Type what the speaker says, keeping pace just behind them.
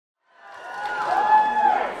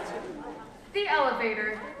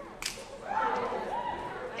elevator.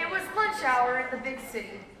 It was lunch hour in the big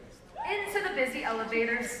city. Into the busy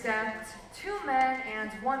elevator stepped 2 men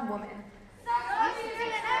and 1 woman.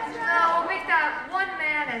 No, make that 1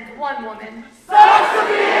 man and 1 woman. Sucks to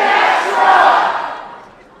be an extra!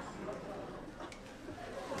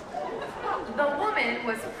 The woman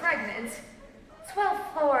was pregnant.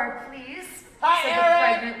 12th floor, please, Hi, said Eric. the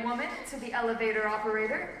pregnant woman to the elevator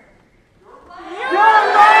operator.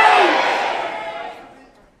 You're late!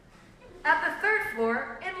 At the 3rd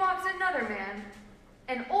floor, in walked another man.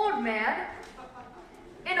 An old man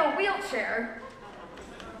in a wheelchair.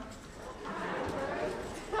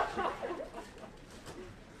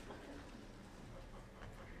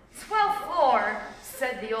 "12th floor,"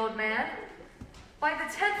 said the old man. By the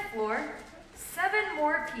 10th floor, 7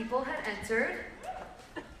 more people had entered.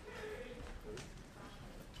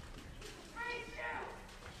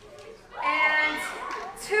 And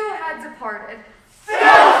 2 had departed. Still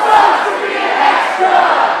sucks to be an extra!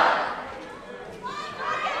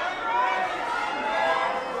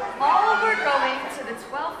 All were going to the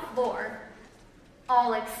 12th floor.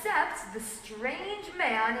 All except the strange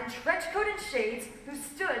man in trench coat and shades who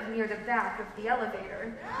stood near the back of the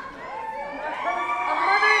elevator.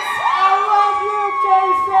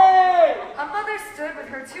 A mother stood with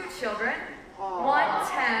her 2 children, one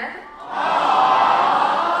 10,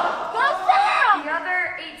 the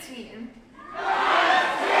other 18.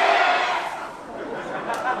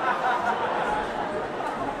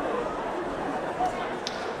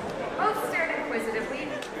 Both stared inquisitively,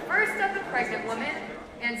 first at the pregnant woman,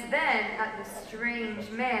 and then at the strange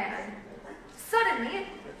man. Suddenly,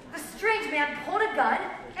 the strange man pulled a gun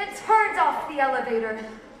and turned off the elevator.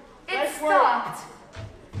 It stopped,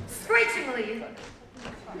 screechingly.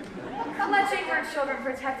 Clutching her children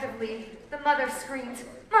protectively, the mother screamed,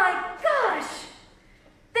 "My gosh!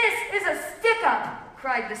 This is a stick-up!"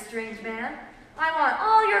 cried the strange man. "I want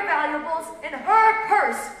all your valuables in her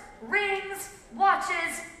purse. Rings,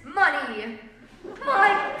 watches, money."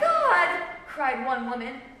 "My God!" cried one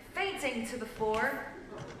woman, fainting to the floor.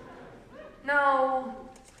 No,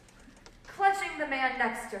 clutching the man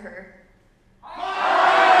next to her.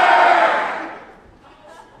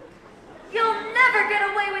 "You'll never get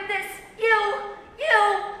away with this, you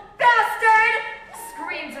bastard!"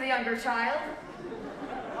 screamed the younger child.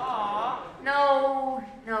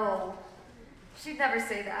 No, she'd never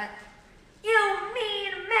say that. "You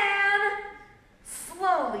mean man!"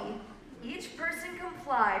 Slowly, each person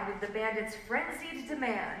complied with the bandit's frenzied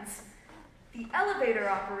demands. The elevator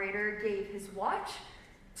operator gave his watch,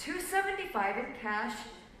 $2.75 in cash,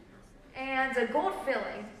 and a gold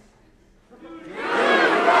filling.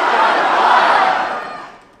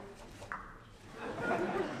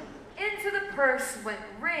 Into the purse went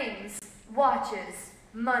rings, watches,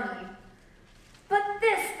 money. "But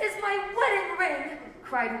this is my wedding ring,"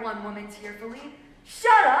 cried one woman tearfully.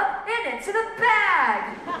 "Shut up and into the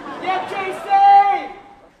bag!" Yeah, Casey!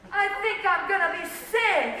 "I think I'm gonna be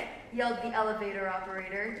sick," yelled the elevator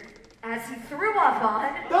operator as he threw up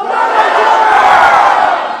on.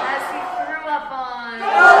 As he threw up on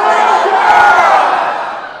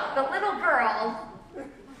the little girl.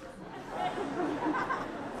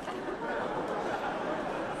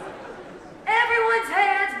 "Everyone's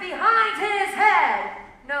hands behind his head."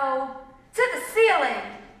 "No, to the ceiling,"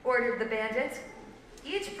 ordered the bandit.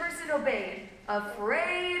 Each person obeyed,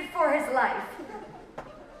 afraid for his life.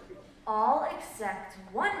 All except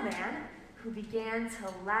one man who began to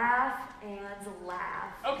laugh and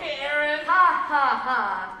laugh. Okay, Aaron. Ha ha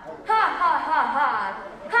ha! Ha ha ha ha!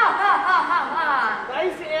 Ha ha ha ha ha!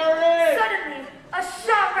 Nice, Aaron. Suddenly, a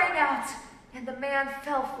shot rang out, and the man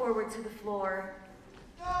fell forward to the floor.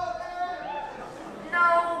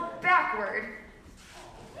 No, backward.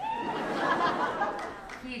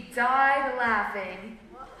 He died laughing.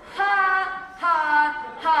 Ha ha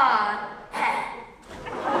ha!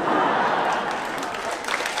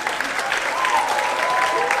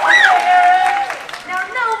 "Now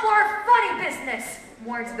no more funny business,"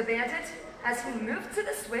 warned the bandit as he moved to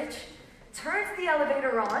the switch, turned the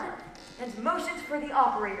elevator on, and motioned for the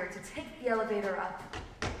operator to take the elevator up.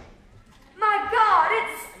 "My God,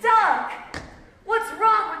 it's stuck! What's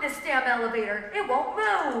wrong with this damn elevator? It won't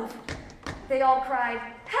move!" They all cried,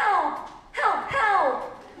 "Help! Help!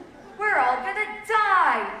 Help! We're all gonna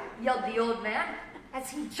die!" yelled the old man as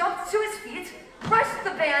he jumped to his feet, rushed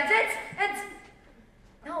the bandit, and...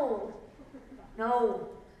 No,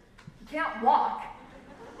 he can't walk.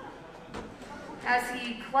 As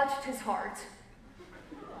he clutched his heart.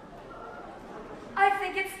 "I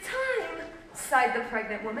think it's time," sighed the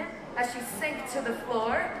pregnant woman as she sank to the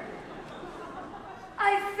floor.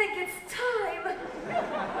 I think it's time.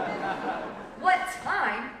 What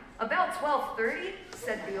time? About 12:30,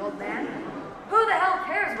 said the old man. Who the hell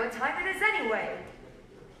cares what time it is anyway?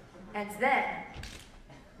 And then,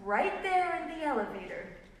 right there in the elevator,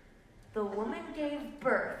 the woman gave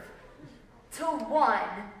birth to 1,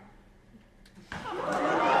 2,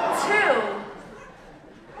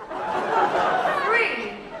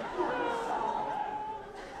 3,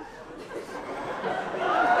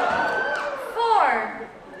 4.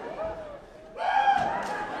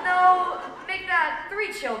 No, make that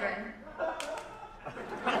 3 children.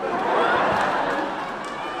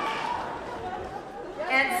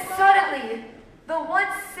 And suddenly, the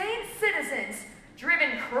once sane citizens,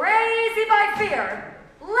 driven crazy by fear,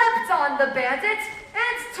 leapt on the bandit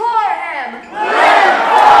and tore him.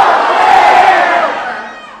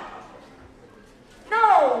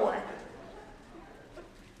 No.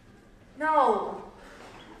 No.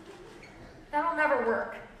 That'll never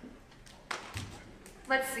work.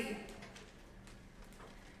 Let's see.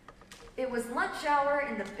 It was lunch hour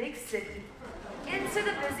in the big city. Into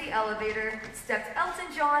the busy elevator stepped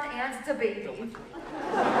Elton John and DaBaby.